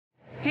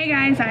Hey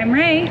guys, I'm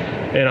Ray.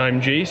 And I'm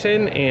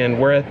Jason,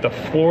 and we're at the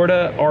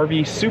Florida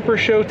RV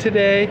Supershow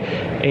today,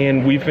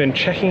 and we've been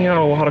checking out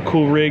a lot of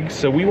cool rigs,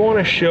 so we want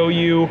to show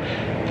you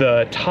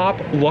the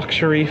top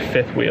luxury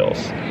fifth wheels.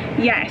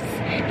 Yes,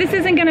 this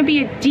isn't going to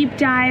be a deep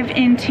dive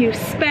into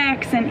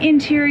specs and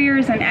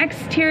interiors and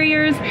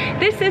exteriors.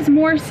 This is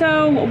more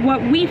so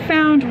what we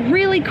found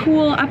really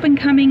cool up and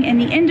coming in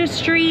the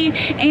industry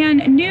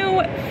and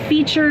new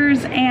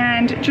features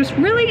and just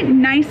really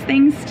nice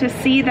things to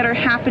see that are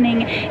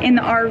happening in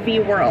the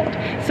RV world.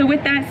 So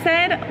with that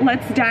said,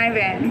 let's dive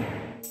in.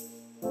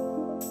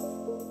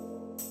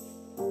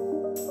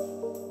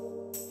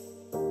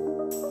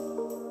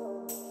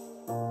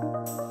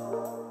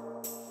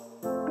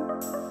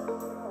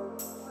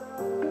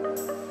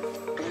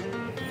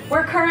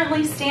 We're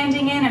currently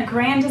standing in a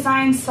Grand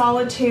Design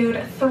Solitude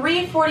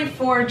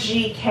 344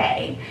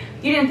 GK.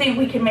 You didn't think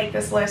we could make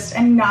this list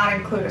and not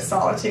include a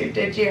Solitude,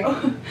 did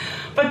you?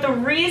 But the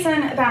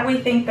reason that we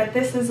think that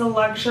this is a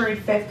luxury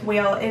fifth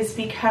wheel is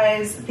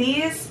because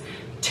these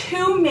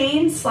two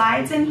main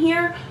slides in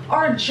here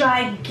are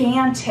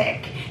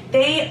gigantic.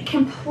 They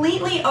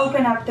completely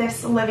open up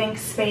this living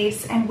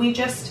space, and we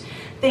just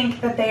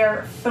think that they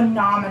are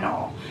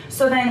phenomenal.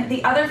 So then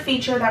the other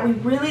feature that we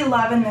really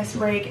love in this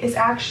rig is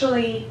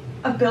actually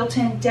a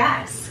built-in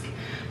desk.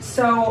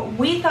 So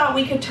we thought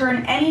we could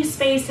turn any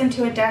space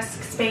into a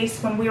desk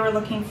space when we were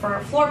looking for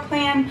a floor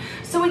plan.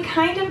 So we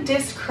kind of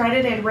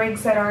discredited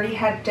rigs that already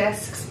had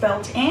desks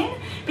built in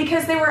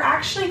because they were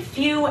actually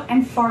few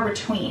and far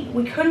between.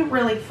 We couldn't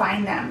really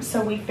find them,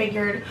 so we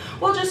figured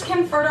we'll just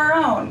convert our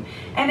own.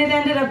 And it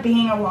ended up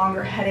being a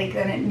longer headache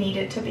than it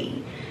needed to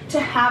be. To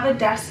have a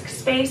desk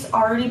space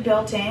already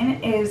built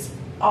in is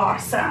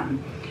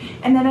awesome.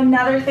 And then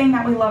another thing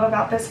that we love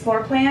about this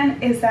floor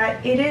plan is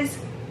that it is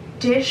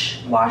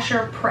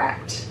dishwasher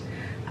prepped.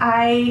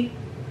 I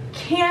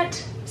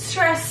can't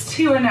stress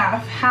to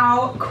enough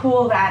how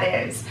cool that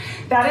is.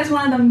 That is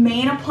one of the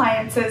main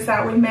appliances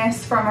that we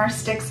miss from our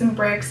sticks and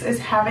bricks, is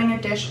having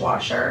a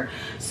dishwasher.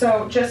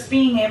 So just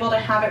being able to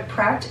have it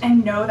prepped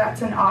and know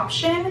that's an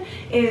option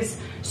is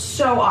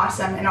so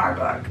awesome in our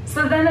book.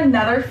 So then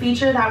another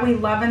feature that we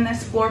love in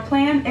this floor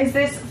plan is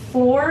this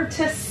floor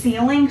to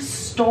ceiling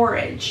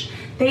storage.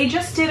 They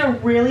just did a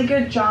really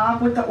good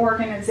job with the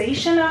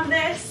organization of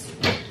this.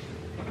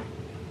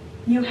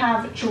 You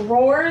have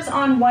drawers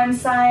on one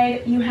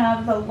side, you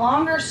have the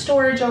longer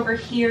storage over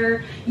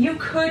here. You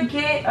could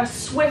get a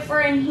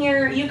Swiffer in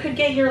here, you could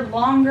get your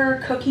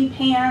longer cookie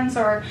pans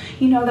or,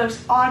 you know,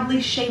 those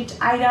oddly shaped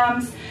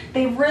items.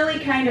 They really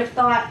kind of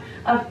thought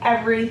of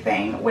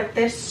everything with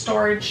this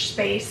storage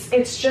space.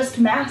 It's just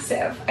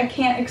massive. I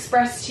can't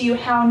express to you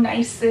how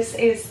nice this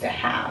is to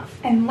have.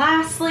 And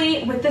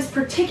lastly, with this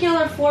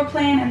particular floor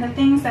plan and the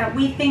things that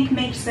we think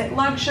makes it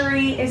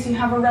luxury is you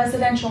have a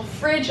residential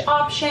fridge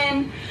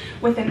option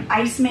with an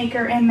ice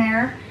maker in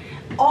there.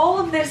 All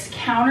of this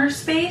counter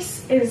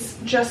space is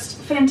just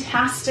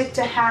fantastic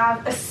to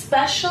have,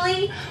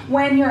 especially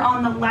when you're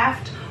on the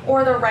left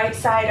or the right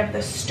side of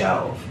the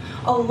stove.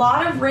 A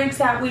lot of rigs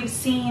that we've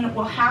seen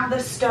will have the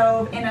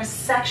stove in a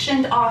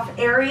sectioned off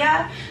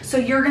area, so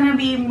you're gonna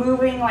be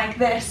moving like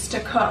this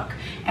to cook.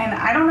 And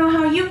I don't know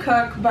how you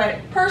cook, but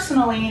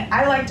personally,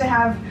 I like to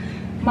have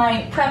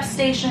my prep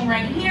station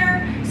right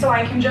here so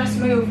I can just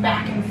move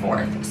back and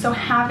forth. So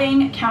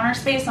having counter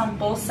space on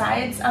both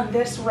sides of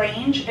this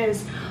range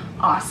is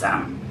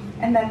awesome.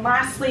 And then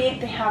lastly,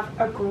 they have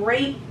a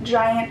great,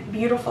 giant,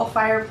 beautiful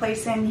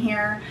fireplace in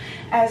here,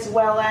 as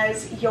well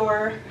as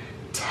your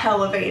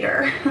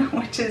televator,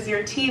 which is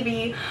your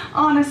TV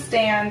on a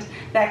stand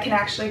that can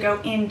actually go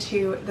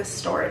into the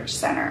storage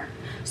center.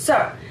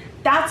 So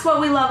that's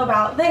what we love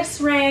about this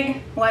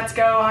rig. Let's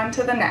go on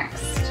to the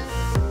next.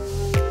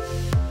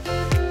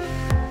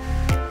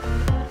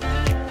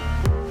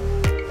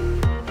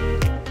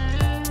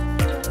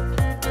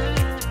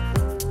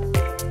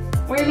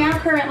 We're now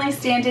currently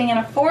standing in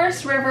a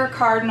Forest River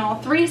Cardinal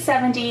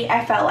 370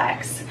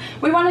 FLX.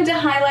 We wanted to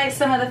highlight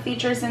some of the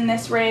features in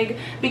this rig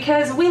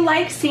because we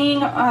like seeing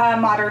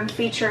modern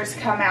features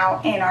come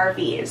out in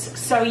RVs.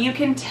 So you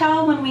can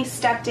tell when we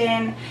stepped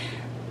in,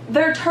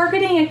 they're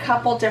targeting a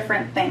couple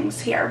different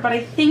things here, but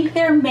I think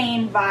their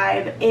main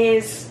vibe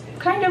is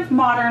kind of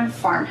modern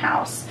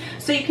farmhouse.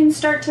 So you can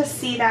start to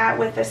see that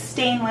with a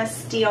stainless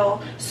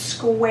steel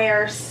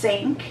square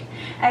sink,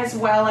 as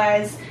well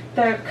as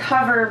the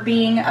cover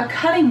being a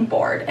cutting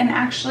board and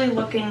actually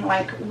looking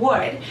like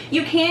wood.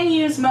 You can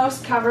use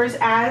most covers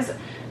as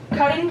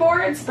cutting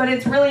boards, but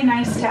it's really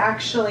nice to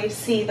actually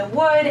see the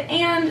wood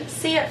and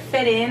see it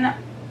fit in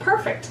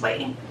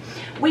perfectly.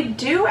 We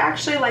do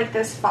actually like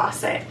this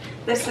faucet.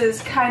 This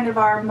is kind of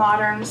our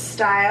modern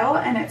style,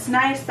 and it's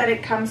nice that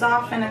it comes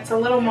off and it's a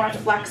little more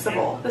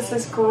flexible. This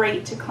is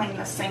great to clean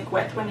the sink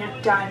with when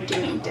you're done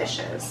doing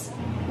dishes.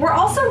 We're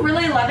also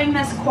really loving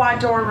this quad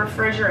door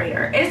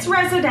refrigerator. It's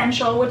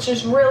residential, which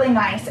is really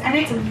nice, and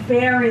it's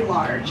very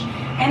large.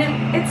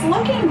 And it's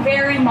looking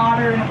very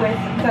modern with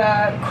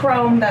the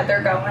chrome that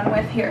they're going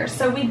with here,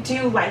 so we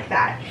do like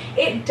that.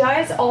 It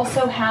does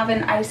also have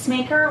an ice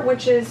maker,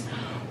 which is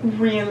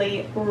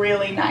really,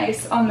 really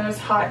nice on those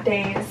hot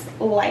days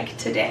like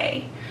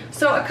today.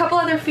 So a couple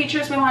other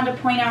features we wanted to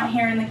point out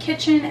here in the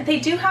kitchen.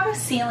 They do have a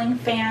ceiling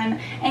fan,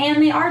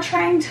 and they are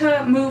trying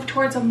to move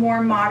towards a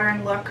more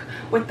modern look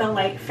with the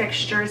light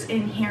fixtures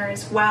in here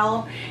as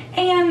well.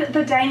 And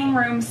the dining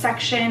room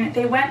section,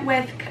 they went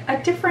with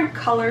a different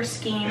color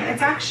scheme.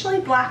 It's actually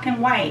black and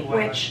white,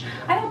 which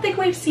I don't think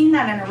we've seen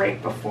that in a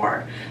rig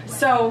before.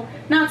 So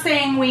not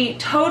saying we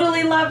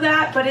totally love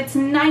that, but it's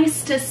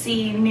nice to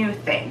see new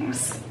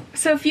things.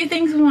 So a few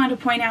things we wanted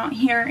to point out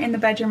here in the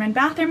bedroom and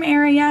bathroom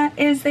area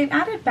is they've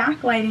added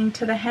backlighting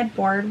to the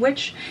headboard,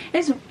 which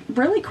is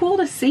really cool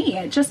to see.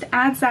 It just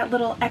adds that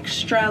little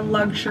extra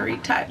luxury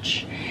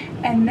touch.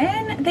 And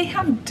then they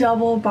have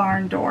double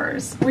barn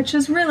doors, which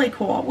is really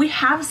cool. We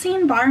have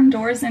seen barn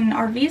doors in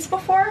RVs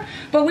before,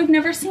 but we've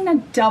never seen a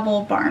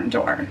double barn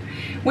door,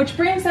 which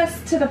brings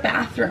us to the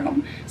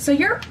bathroom. So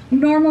you're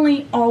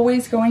normally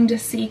always going to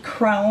see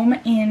chrome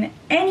in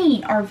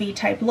any RV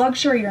type,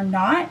 luxury or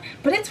not,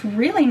 but it's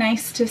really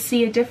nice to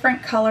see a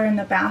different color in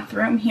the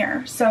bathroom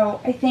here.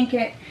 So I think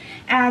it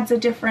adds a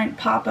different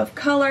pop of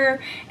color,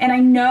 and I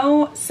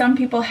know some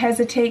people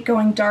hesitate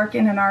going dark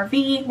in an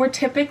RV. We're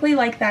typically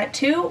like that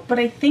too, but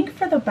I think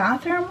for the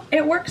bathroom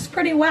it works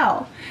pretty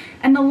well.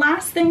 And the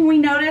last thing we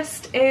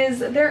noticed is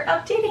they're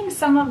updating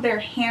some of their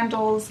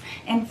handles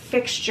and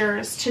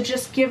fixtures to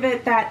just give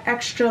it that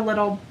extra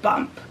little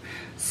bump.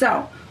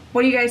 So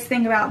what do you guys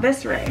think about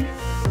this rig?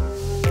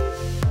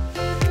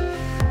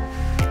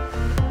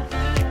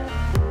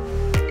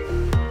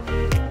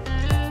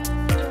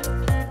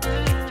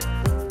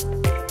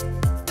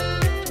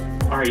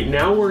 Alright,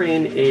 now we're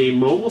in a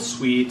Mobile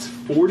Suites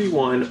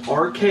 41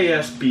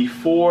 RKS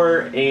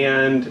B4,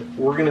 and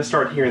we're going to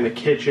start here in the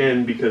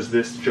kitchen because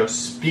this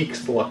just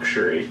speaks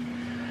luxury.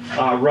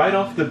 Right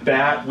off the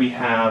bat, we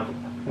have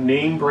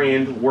name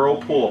brand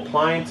Whirlpool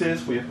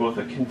appliances. We have both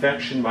a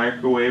convection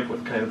microwave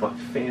with kind of a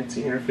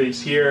fancy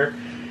interface here,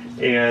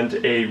 and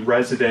a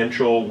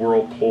residential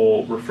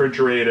Whirlpool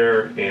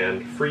refrigerator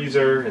and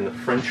freezer in the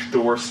French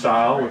door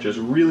style, which is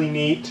really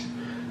neat,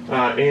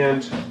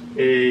 and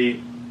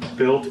a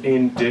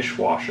built-in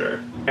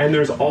dishwasher. And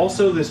there's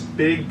also this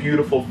big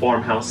beautiful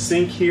farmhouse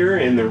sink here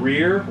in the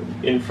rear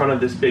in front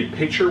of this big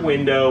picture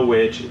window,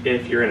 which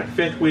if you're in a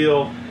fifth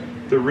wheel,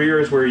 the rear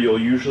is where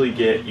you'll usually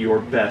get your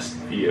best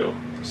view.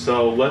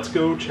 So let's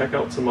go check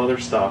out some other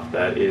stuff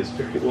that is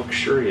very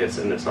luxurious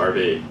in this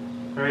RV.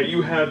 Alright,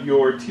 you have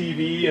your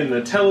TV and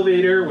the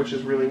televator, which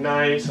is really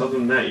nice. Other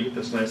than that, you get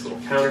this nice little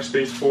counter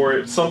space for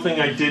it.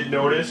 Something I did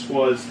notice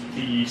was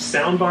the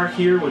soundbar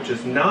here, which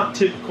is not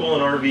typical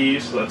in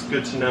RVs, so that's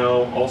good to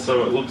know.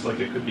 Also, it looks like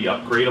it could be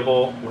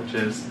upgradable, which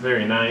is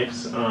very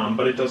nice.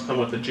 But it does come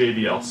with a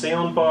JBL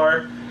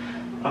soundbar.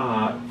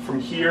 From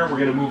here, we're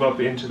going to move up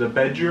into the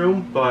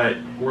bedroom, but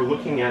we're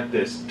looking at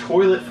this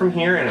toilet from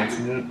here, and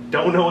I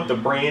don't know what the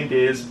brand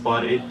is,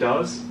 but it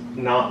does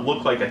not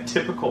look like a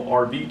typical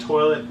RV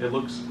toilet. It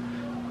looks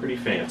pretty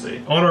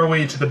fancy. On our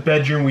way to the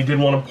bedroom, we did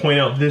want to point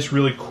out this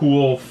really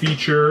cool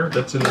feature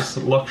that's in this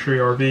luxury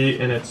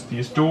RV, and it's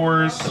these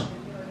doors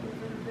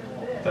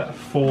that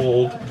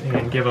fold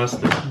and give us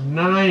this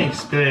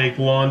nice big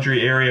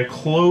laundry area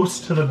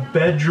close to the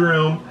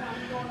bedroom,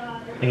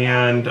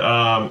 and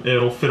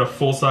it'll fit a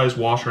full-size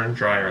washer and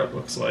dryer, it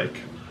looks like.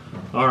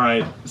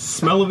 Alright,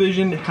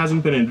 smell-o-vision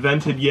hasn't been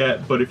invented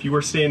yet, but if you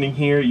were standing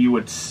here, you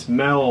would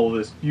smell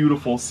this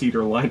beautiful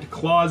cedar-lined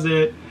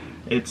closet.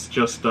 It's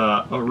just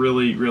a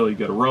really, really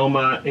good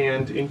aroma.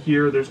 And in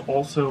here, there's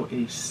also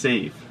a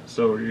safe.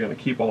 So you're going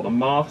to keep all the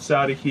moths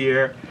out of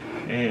here,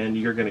 and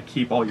you're going to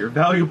keep all your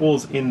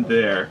valuables in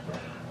there.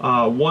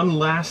 One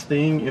last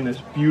thing in this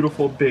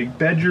beautiful big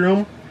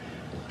bedroom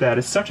that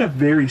is such a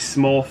very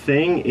small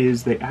thing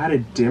is they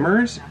added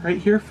dimmers right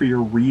here for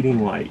your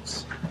reading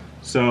lights.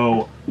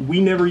 So we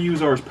never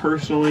use ours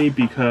personally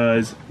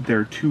because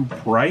they're too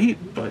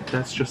bright, but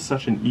that's just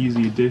such an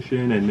easy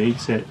addition and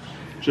makes it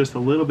just a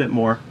little bit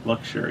more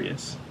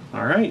luxurious.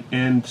 All right,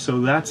 and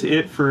so that's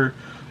it for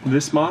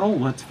this model.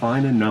 Let's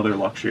find another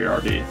luxury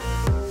RV.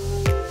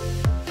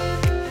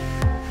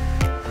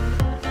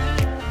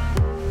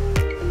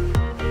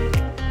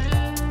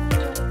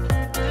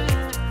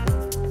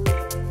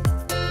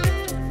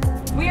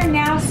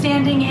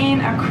 Standing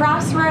in a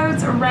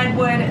Crossroads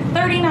Redwood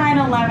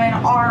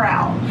 3911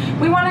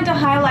 RL. We wanted to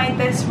highlight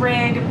this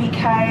rig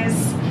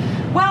because,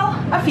 well,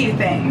 a few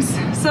things.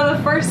 So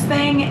the first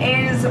thing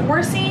is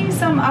we're seeing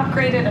some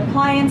upgraded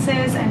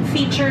appliances and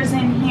features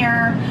in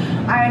here.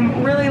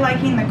 I'm really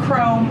liking the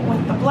chrome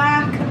with the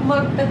black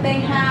look that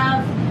they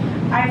have.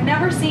 I've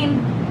never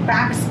seen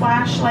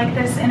backsplash like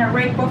this in a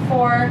rig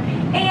before,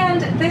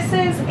 and this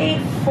is a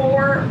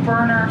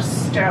 4-burner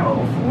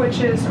stove, which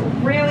is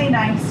really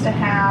nice to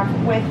have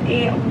with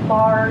a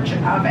large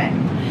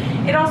oven.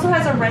 It also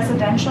has a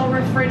residential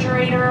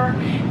refrigerator,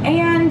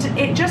 and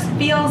it just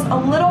feels a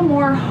little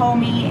more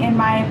homey in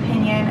my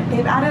opinion.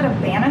 They've added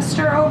a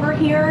banister over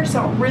here,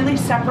 so it really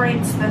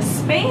separates the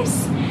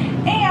space,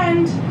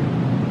 and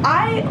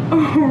I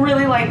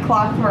really like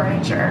cloth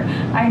furniture.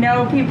 I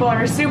know people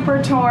are super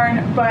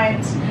torn,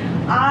 but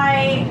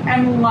I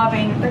am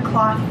loving the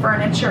cloth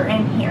furniture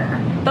in here.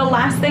 The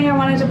last thing I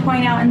wanted to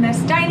point out in this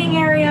dining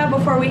area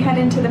before we head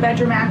into the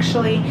bedroom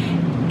actually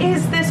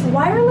is this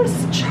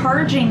wireless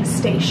charging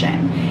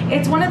station.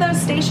 It's one of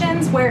those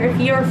stations where if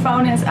your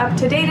phone is up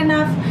to date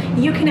enough,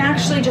 you can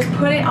actually just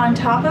put it on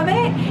top of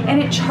it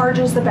and it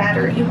charges the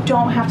battery. You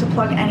don't have to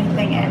plug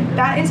anything in.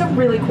 That is a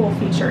really cool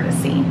feature to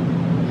see.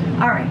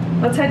 All right,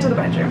 let's head to the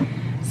bedroom.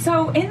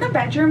 So in the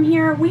bedroom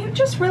here, we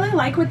just really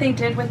like what they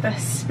did with the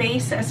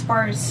space as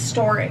far as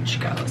storage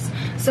goes.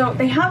 So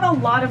they have a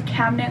lot of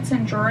cabinets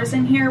and drawers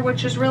in here,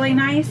 which is really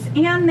nice.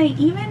 And they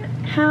even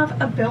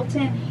have a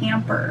built-in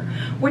hamper,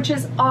 which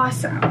is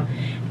awesome.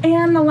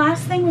 And the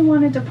last thing we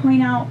wanted to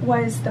point out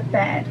was the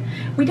bed.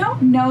 We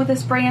don't know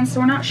this brand, so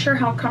we're not sure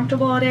how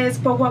comfortable it is,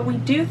 but what we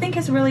do think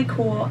is really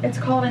cool, it's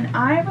called an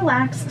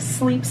iRelax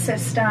sleep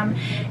system.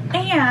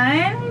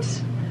 And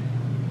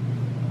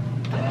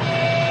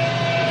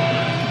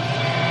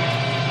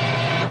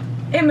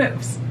it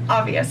moves,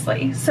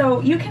 obviously.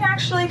 So you can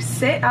actually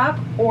sit up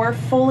or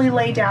fully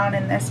lay down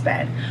in this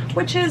bed,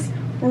 which is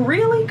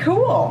really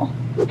cool.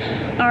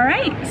 All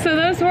right, so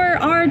those were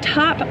our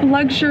top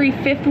luxury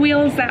fifth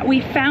wheels that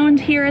we found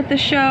here at the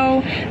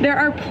show. There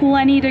are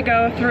plenty to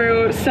go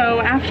through, so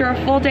after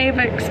a full day of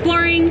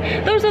exploring,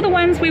 those are the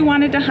ones we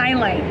wanted to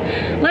highlight.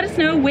 Let us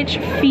know which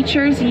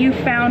features you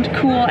found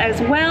cool as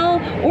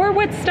well, or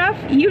what stuff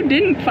you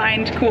didn't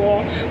find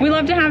cool. We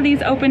love to have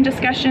these open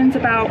discussions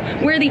about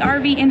where the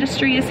RV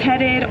industry is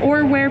headed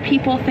or where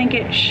people think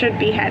it should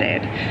be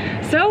headed.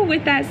 So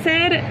with that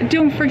said,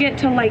 don't forget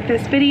to like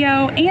this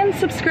video and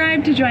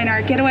subscribe to join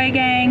our Getaway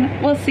gang.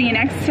 We'll see you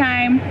next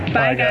time.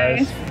 Bye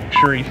guys.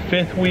 Luxury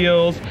fifth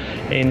wheels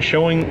and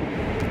showing,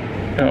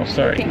 oh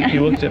sorry, he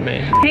looked at me.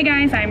 Hey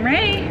guys, I'm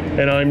Ray.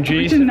 And I'm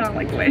Jason. I did not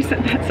like the way I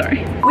said that,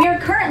 sorry. We are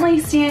currently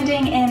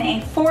standing in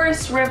a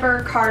Forest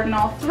River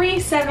Cardinal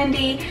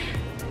 370.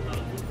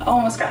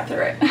 Almost got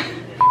through it.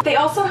 They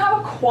also have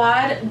a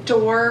quad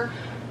door,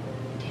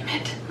 damn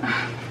it.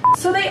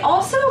 So they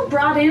also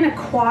brought in a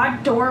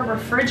quad door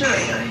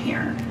refrigerator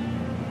here.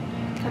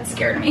 That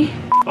scared me.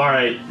 All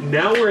right,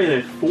 now we're in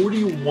a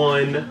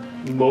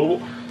 41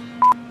 mobile.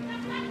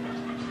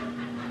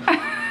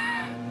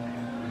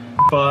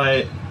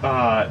 But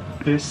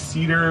this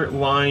cedar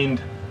lined,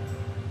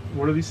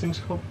 what are these things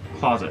called?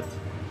 Closet.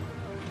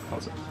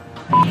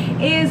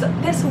 Is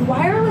this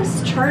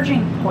wireless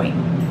charging point.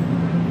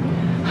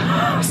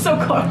 So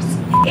close.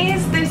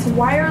 Is this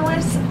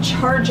wireless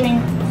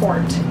charging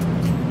port.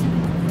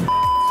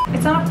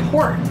 It's not a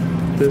port.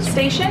 This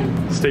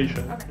station?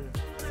 Station.